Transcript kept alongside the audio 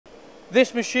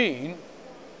this machine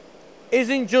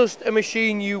isn't just a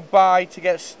machine you buy to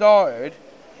get started,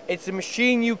 it's a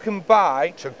machine you can buy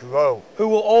to grow. Who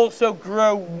will also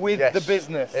grow with the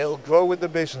business. It'll grow with the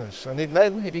business. And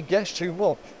then if it gets too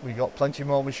much, we've got plenty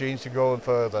more machines to go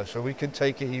further, so we can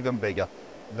take it even bigger.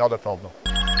 Not a problem.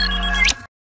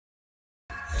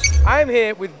 I'm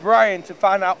here with Brian to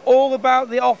find out all about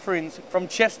the offerings from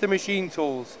Chester Machine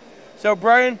Tools. So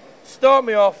Brian, start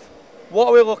me off. What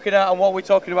are we looking at and what are we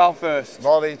talking about first?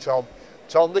 Morning, Tom.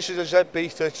 Tom, this is a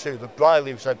ZB32, the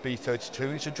Briley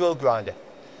ZB32. It's a drill grinder.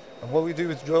 And what we do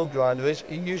with the drill grinder is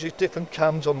it uses different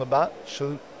cams on the back.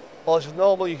 So as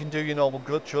normal, you can do your normal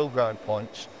good drill grind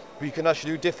points, but you can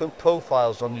actually do different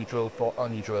profiles on your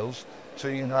drills. So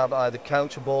you can have either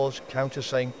counter bores, counter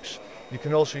sinks. You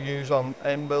can also use on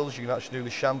end mills. You can actually do the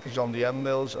chamfers on the end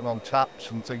mills and on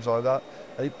taps and things like that.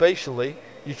 And it basically,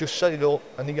 you just set it up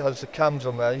and it has the cams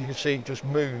on there. You can see it just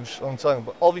moves on time,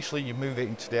 but obviously you move it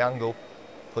into the angle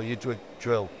for your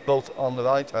drill, both on the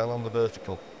right and on the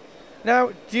vertical.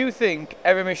 Now, do you think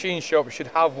every machine shop should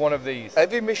have one of these?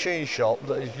 Every machine shop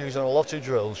that is using a lot of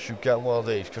drills should get one of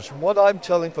these, because from what I'm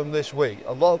telling from this week,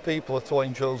 a lot of people are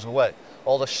throwing drills away,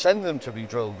 or they send them to be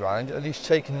drill grind and it's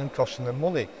taking them, costing them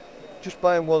money. Just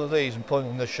buying one of these and putting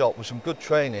it in the shop with some good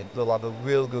training, they'll have a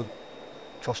real good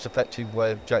cost-effective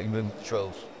way of getting them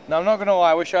drills. Now, I'm not going to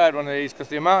lie, I wish I had one of these, because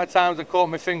the amount of times I caught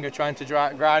my finger trying to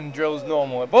grind drills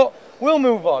normally, but we'll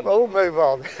move on. We'll move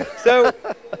on. So,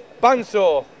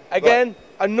 bandsaw, again,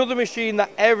 another machine that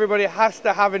everybody has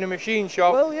to have in a machine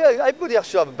shop. Well, yeah, everybody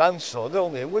has to have a bandsaw,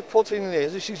 don't they? We're putting in here,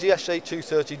 this is the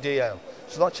SA230DM,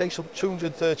 so that takes up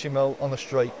 230mm on a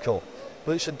straight cut.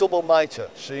 But it's a double miter,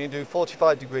 so you can do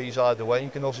 45 degrees either way,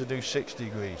 you can also do 60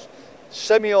 degrees.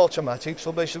 Semi-automatic,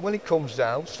 so basically when it comes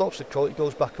down, stops the cut, it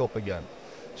goes back up again.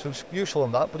 So it's useful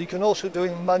on that, but you can also do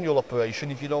it in manual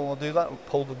operation if you don't want to do that and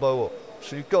pull the bow up.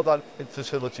 So you've got that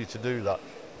facility to do that.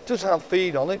 It doesn't have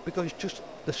feed on it because it's just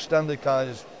the standard kind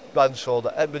of bandsaw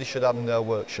that everybody should have in their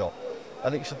workshop.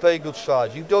 And it's a very good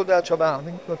size. You go down to about, I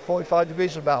think, 45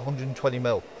 degrees, about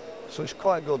 120mm. So it's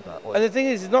quite good that way. And the thing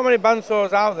is, there's not many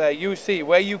bandsaws out there you see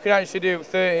where you can actually do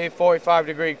 30, 45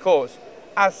 degree cuts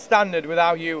as standard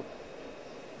without you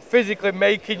physically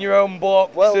making your own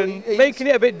blocks and making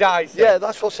it a bit dicey. Yeah,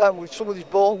 that's what's happened with somebody's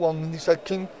bought one and he said,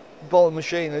 "Can you buy a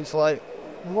machine?" And it's like,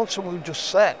 we want someone who just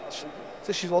sets.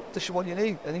 This is what you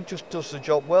need, and he just does the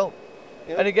job well.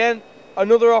 You know? And again,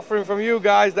 another offering from you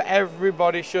guys that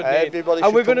everybody should need.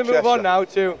 And we're going to move on now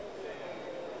to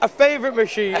a favourite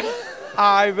machine.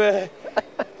 To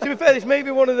be fair, this may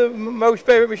be one of the most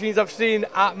favourite machines I've seen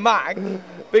at MACH,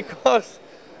 because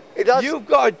you've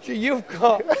got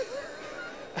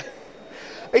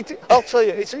I'll tell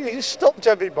you, it stopped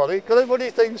everybody, because everybody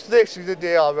thinks this is a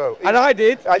DRO. And I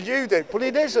did. And you did, but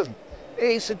it isn't.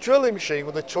 It's a drilling machine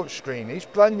with a touch screen. It's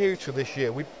brand new to this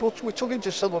year. We took it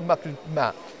to Southern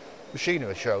MACH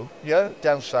Machinery Show, yeah,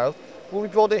 down south. But we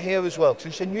brought it here as well, because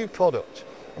it's a new product.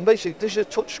 And basically, this is a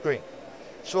touch screen.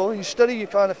 So instead of you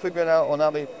kind of figuring out on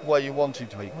where you want it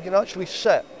to be, we can actually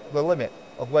set the limit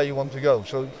of where you want to go.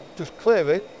 So just clear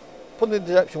it, put in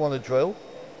the depth you want to drill.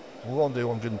 We won't do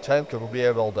 110 because we'll be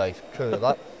here all day. Clear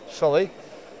that. Sorry.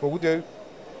 But we'll do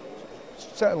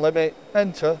set a limit,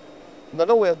 enter, and then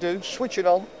all we'll do, switch it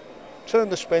on, turn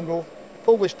the spindle,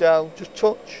 pull this down, just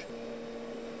touch.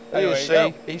 And you'll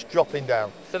see it's dropping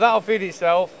down. So that'll feed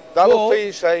itself. That'll feed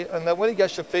itself, and then when it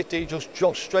gets to 50, it just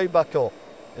drops straight back up.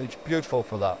 And it's beautiful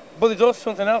for that. But there's also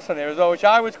something else on here as well, which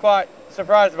I was quite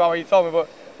surprised about when you told me. But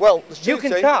well, you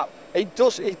can tap. It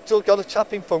does. It's got a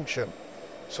tapping function.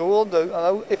 So what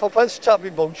I'll do, if I press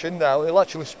tapping function now, it'll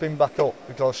actually spin back up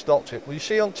because I stopped it. Well, you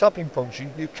see on tapping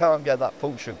function, you can't get that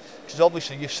function. Because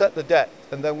obviously you set the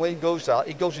depth, and then when it goes that,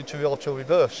 it goes into the auto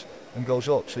reverse and goes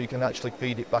up, so you can actually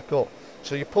feed it back up.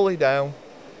 So you pull it down,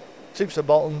 tips the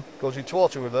bottom, goes into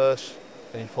auto reverse,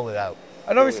 and you pull it out.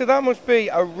 And obviously that must be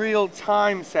a real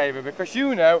time saver, because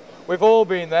you know, we've all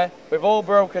been there, we've all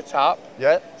broke a tap.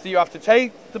 Yeah. So you have to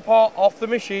take the part off the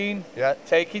machine,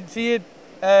 take it to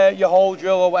your hole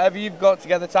drill or whatever you've got to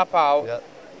get the tap out. Yeah.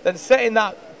 Then setting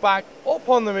that back up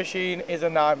on the machine is a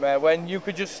nightmare when you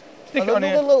could just stick it on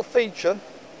here. Another little feature,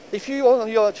 if you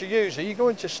want to use it, you go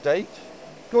into state,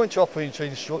 go into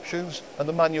operating instructions, and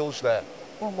the manual's there.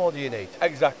 What more do you need?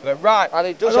 Exactly, right. And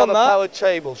it does have a powered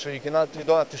table, so you don't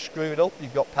have to screw it up,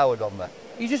 you've got powered on there.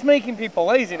 You're just making people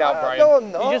lazy now, Brian. No,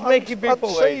 I'm not. You're just making people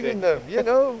lazy. I'm saving them, you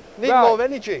know, need more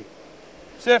energy.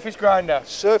 Surface grinder.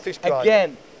 Surface grinder.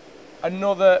 Again,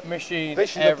 another machine.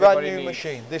 This is a brand new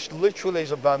machine. This literally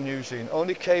is a brand new machine.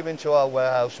 Only came into our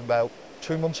warehouse about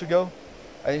 2 months ago.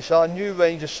 And it's our new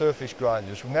range of surface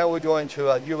grinders. Now we're going to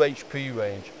our UHP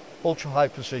range. ultra high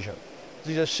precision.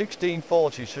 These are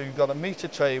 1640, so you've got a metre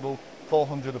table,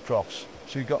 400 across.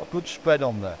 So you've got a good spread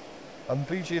on there. And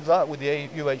the beauty of that with the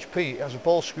UHP, it has a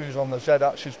ball screws on the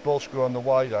Z-axis, ball screw on the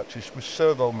Y-axis with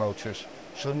servo motors.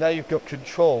 So now you've got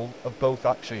control of both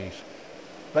axes.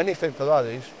 Benefit for that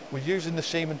is, with using the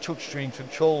Siemens touchscreen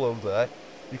control over there,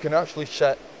 you can actually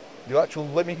set the actual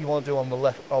limit you want to do on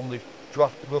the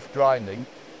rough grinding,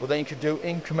 but then you can do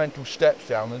incremental steps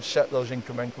down and set those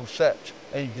incremental steps.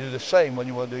 And you can do the same when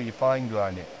you want to do your fine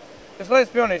grinding. Because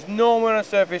let's be honest, normally on a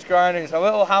surface grinder, it's a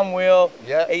little hand wheel.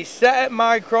 Yeah. It's set at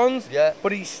microns, yeah,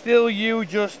 but it's still you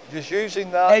just using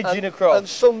that edging across. And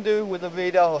some do with a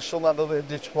readout, or some have a bit of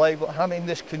display, but having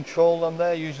this control on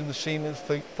there, using the Siemens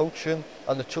function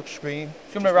and the touch screen,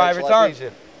 it's going to arrive every time.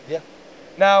 Easier. Yeah.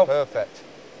 Now, perfect.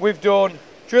 We've done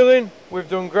drilling, we've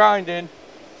done grinding.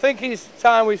 I think it's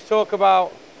time we talk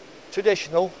about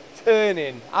traditional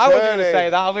turning. I was going to say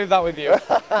that, I'll leave that with you.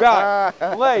 Right,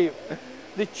 lathe.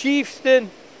 The Chieftain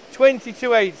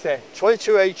 2280.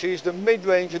 2280 is the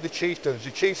mid-range of the Chieftains.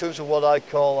 The Chieftains are what I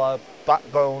call our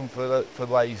backbone for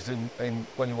lathes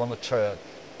when you want to turn.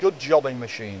 Good jobbing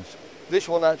machines. This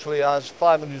one actually has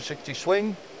 560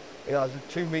 swing. It has a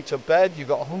 2 metre bed. You've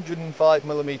got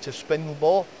 105mm spindle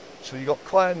bore. So you've got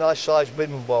quite a nice sized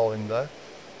spindle bore in there.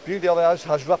 Beauty of it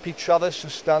has rapid traverse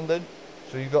as standard.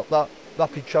 So you've got that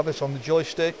rapid traverse on the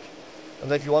joystick. And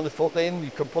if you want to put it in,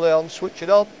 you can put it on, switch it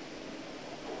on.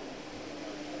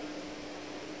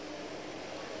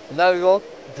 And now we've got,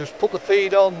 just put the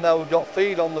feed on, now we've got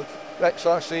feed on the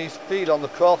X-axis, feed on the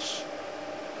cross.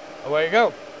 Away you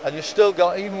go. And you've still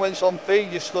got, even when it's on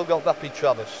feed, you've still got rapid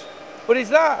traverse. But is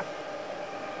that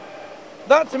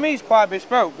to me is quite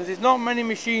bespoke, because there's not many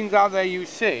machines out there you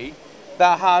see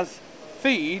that has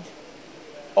feed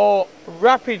or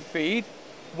rapid feed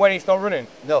when it's not running.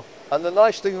 No, and the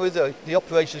nice thing with it, the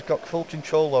operator's got full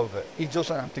control over it. He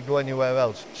doesn't have to go anywhere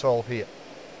else, it's all here.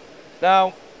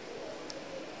 Now,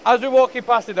 as we're walking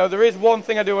past it though, there is one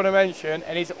thing I do want to mention,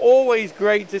 and it's always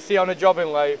great to see on a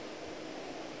jobbing lathe.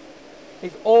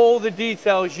 It's all the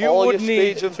details you would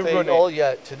need to run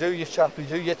it. To do your chappy,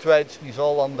 do your threads, it's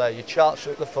all on there. Your charts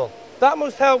are at the front. That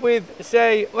must help with,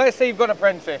 say, let's say you've got an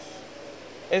apprentice.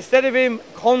 Instead of him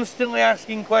constantly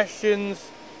asking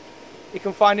questions, he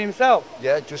can find it himself.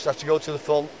 Yeah, just have to go to the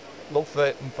front, look for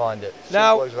it and find it.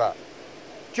 Now, simple as that.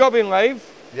 Jobbing lathe.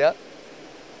 Yeah.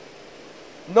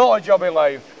 Not a jobbing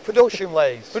lathe. Production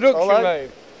lathes. Production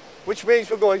lathe. Which means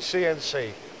we're going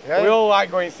CNC. Yeah? We all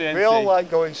like going CNC. We all like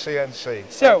going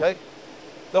CNC. So, okay.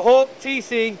 The Hawk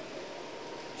TC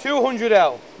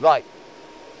 200L. Right.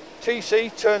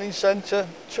 TC, turning centre,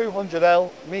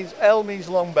 200L, means L means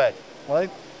long bed.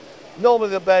 Right? Normally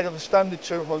the bed of a standard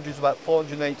 200 is about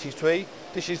 483.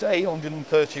 This is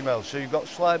 830 mil, so you've got a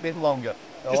slight bit longer.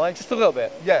 Just a little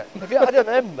bit? Yeah. If you had an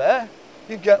M there,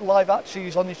 you get live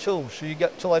axes on your tools, so you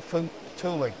get to live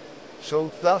tooling.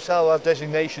 So that's our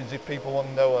designations if people want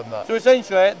to know on that. So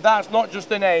essentially, that's not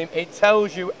just a name, it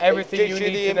tells you everything you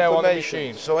need to know on the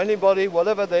machine. So anybody,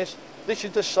 whatever this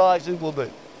is the size it will be.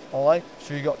 Alright,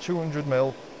 so you got 200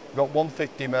 mil, you got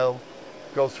 150 mil,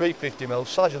 go 350 mil,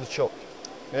 size of the chuck.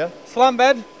 Yeah? Slam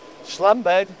bed? Slam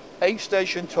bed,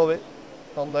 8-station turret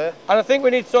on there. And I think we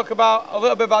need to talk about a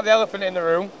little bit about the elephant in the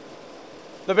room.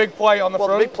 The big plate on the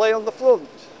front. The big plate on the front.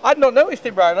 I'd not noticed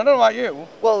it, Brian. I don't know about you.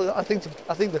 Well, I think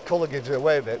the colour gives it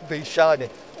away a bit. Be shiny.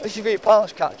 This is your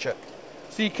parts catcher.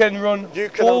 So you can run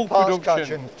full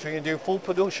production. So you can do full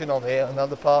production on here and have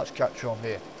the parts catcher on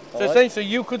here. So essentially,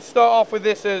 you could start off with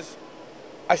this as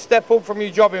a step up from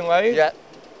your jobbing lathe. Yeah.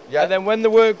 Yeah. And then when the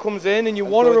work comes in and you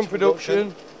want to run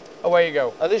production, away you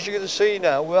go. And as you're going to see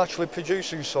now, we're actually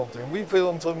producing something. We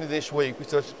filmed something this week,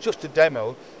 which is just a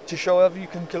demo to show how you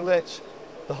can collect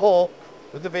the Hawk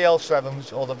with the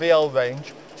VL7s or the VL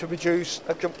range to produce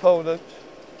a component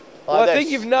like I think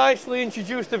you've nicely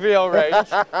introduced the VL range.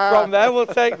 From there, we'll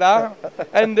take that.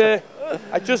 And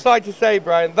I'd just like to say,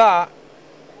 Brian, that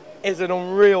is an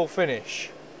unreal finish.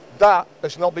 That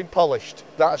has not been polished.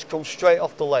 That has come straight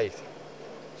off the lathe.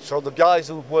 So the guys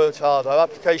who've worked hard, our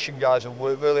application guys have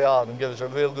worked really hard and give us a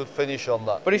real good finish on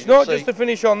that. But it's not just the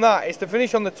finish on that, it's the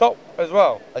finish on the top as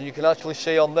well. And you can actually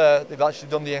see on there, they've actually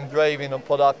done the engraving and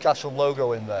put our Castle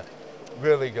logo in there.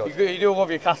 Really good. You do love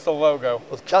your Castle logo.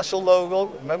 With Castle logo,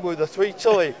 remember with the 3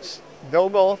 turrets. No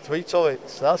more, 3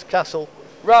 turrets. That's Castle.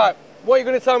 Right, what are you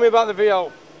going to tell me about the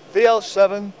VL?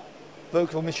 VL7,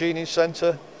 Vertical Machining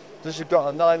Centre. This has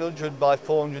got a 900 by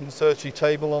 430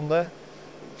 table on there.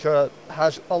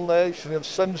 Has on there, you should have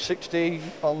 760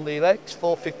 on the X,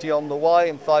 450 on the Y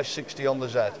and 560 on the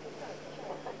Z.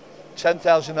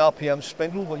 10,000 RPM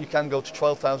spindle, but you can go to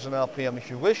 12,000 RPM if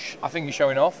you wish. I think you're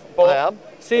showing off. But I am.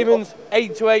 Siemens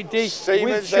 828D Siemens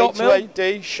with shot mill.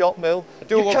 828D shot mill. I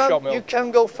do love shot mill. You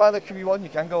can go Fanuc if you want, you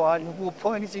can go iron. We'll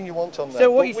put anything you want on there.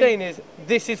 So what you're saying is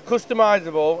this is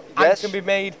customizable and can be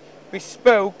made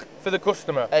bespoke for the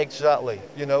customer. Exactly.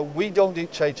 You know, we don't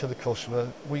dictate to the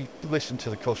customer, we listen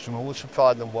to the customer, we'll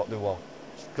supply them what they want.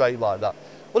 It's great like that.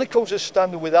 When it comes to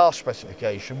standard with our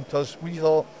specification, because we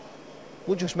thought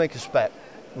we'll just make a spec.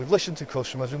 We've listened to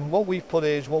customers, and what we've put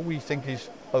is what we think is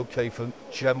okay for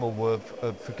general work,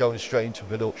 for going straight into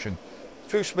production.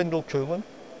 Through spindle coolant,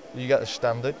 you get a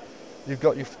standard. You've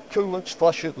got your coolant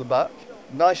splash at the back.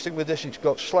 Nice thing with this, it's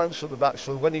got slants at the back,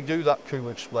 so when you do that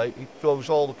coolant spray, it throws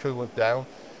all the coolant down.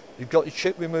 You've got your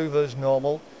chip remover as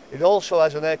normal. It also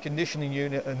has an air conditioning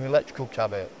unit and an electrical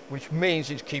cabinet, which means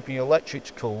it's keeping your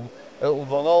electrics cool. It'll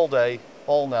run all day,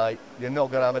 all night. You're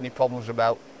not going to have any problems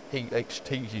about heat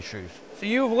issues. So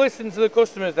you've listened to the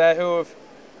customers there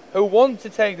who want to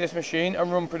take this machine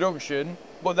and run production,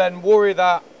 but then worry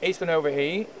that it's going to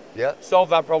overheat. Yeah. Solve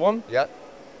that problem. Yeah.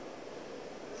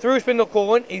 Through spindle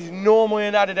coolant is normally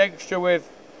an added extra with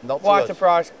quite a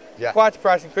price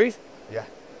increase. Yeah.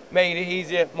 Made it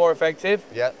easier, more effective.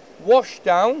 Yeah. Wash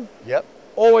down. Yep.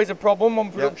 Always a problem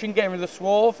on production, getting rid of the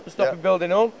swarf, stopping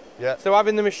building up. Yeah. So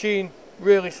having the machine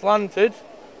really slanted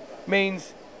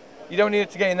means you don't need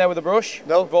it to get in there with a brush.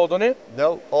 No. We've all done it.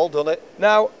 No, all done it.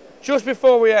 Now, just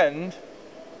before we end,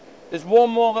 there's one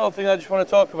more little thing I just want to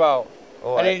talk about.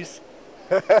 All and right. it's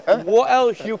what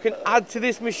else you can add to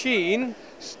this machine.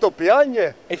 Stuff behind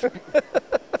you. I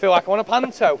feel like I want a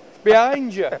panto. It's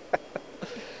behind you.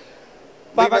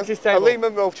 5-axis table. A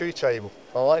Lehman rotary table,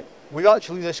 all right?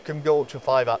 This can go up to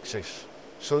 5 axis.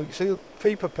 So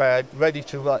be prepared, ready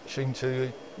to latch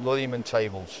into Lehman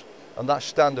tables. And that's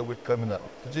standard with permanent.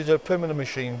 This is a permanent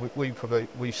machine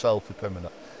we sell for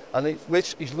permanent. And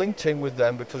this is linked in with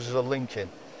them because there's a link in.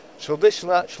 So this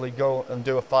will actually go and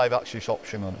do a 5-axis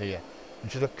option on here,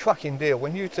 which is a cracking deal.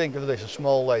 When you think of this, a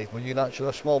small lathe, when you can actually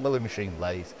a small milling machine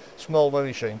lathe, small milling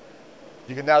machine,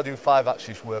 you can now do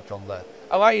 5-axis work on there.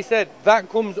 And like you said, that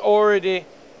comes already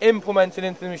implemented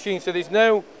into the machine, so there's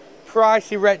no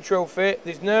pricey retrofit,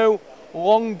 there's no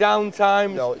long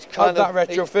downtimes of that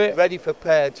retrofit. It's ready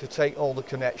prepared to take all the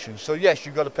connections. So yes,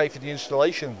 you've got to pay for the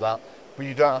installation of that, but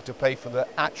you don't have to pay for the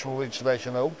actual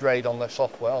installation and upgrade on the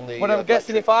software. But I'm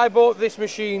guessing if I bought this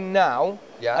machine now,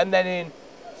 and then in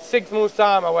 6 months'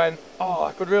 time I went, oh,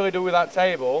 I could really do with that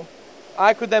table,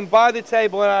 I could then buy the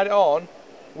table and add it on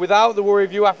without the worry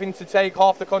of you having to take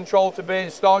off the control to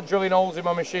bits, start drilling holes in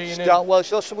my machine. Well,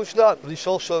 it's not so much that, but it's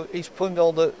also, he's putting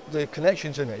all the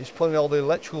connections in it. He's putting all the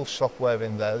electrical software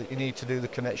in there that you need to do the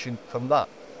connection from that.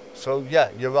 So yeah,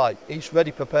 you're right, he's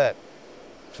ready prepared.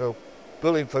 So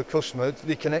brilliant for a customer,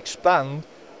 they can expand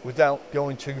without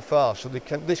going too far. So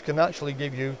this can actually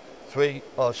give you 4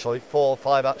 or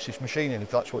 5-axis machining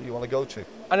if that's what you want to go to.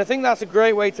 And I think that's a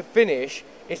great way to finish,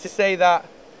 is to say that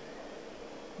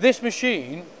this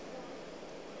machine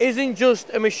isn't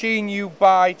just a machine you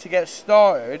buy to get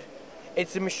started,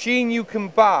 it's a machine you can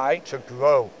buy to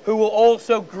grow, who will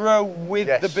also grow with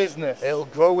the business. It'll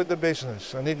grow with the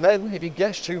business, and if it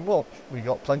gets too much, we've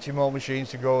got plenty more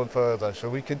machines to go further, so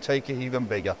we can take it even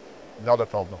bigger. Not a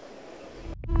problem.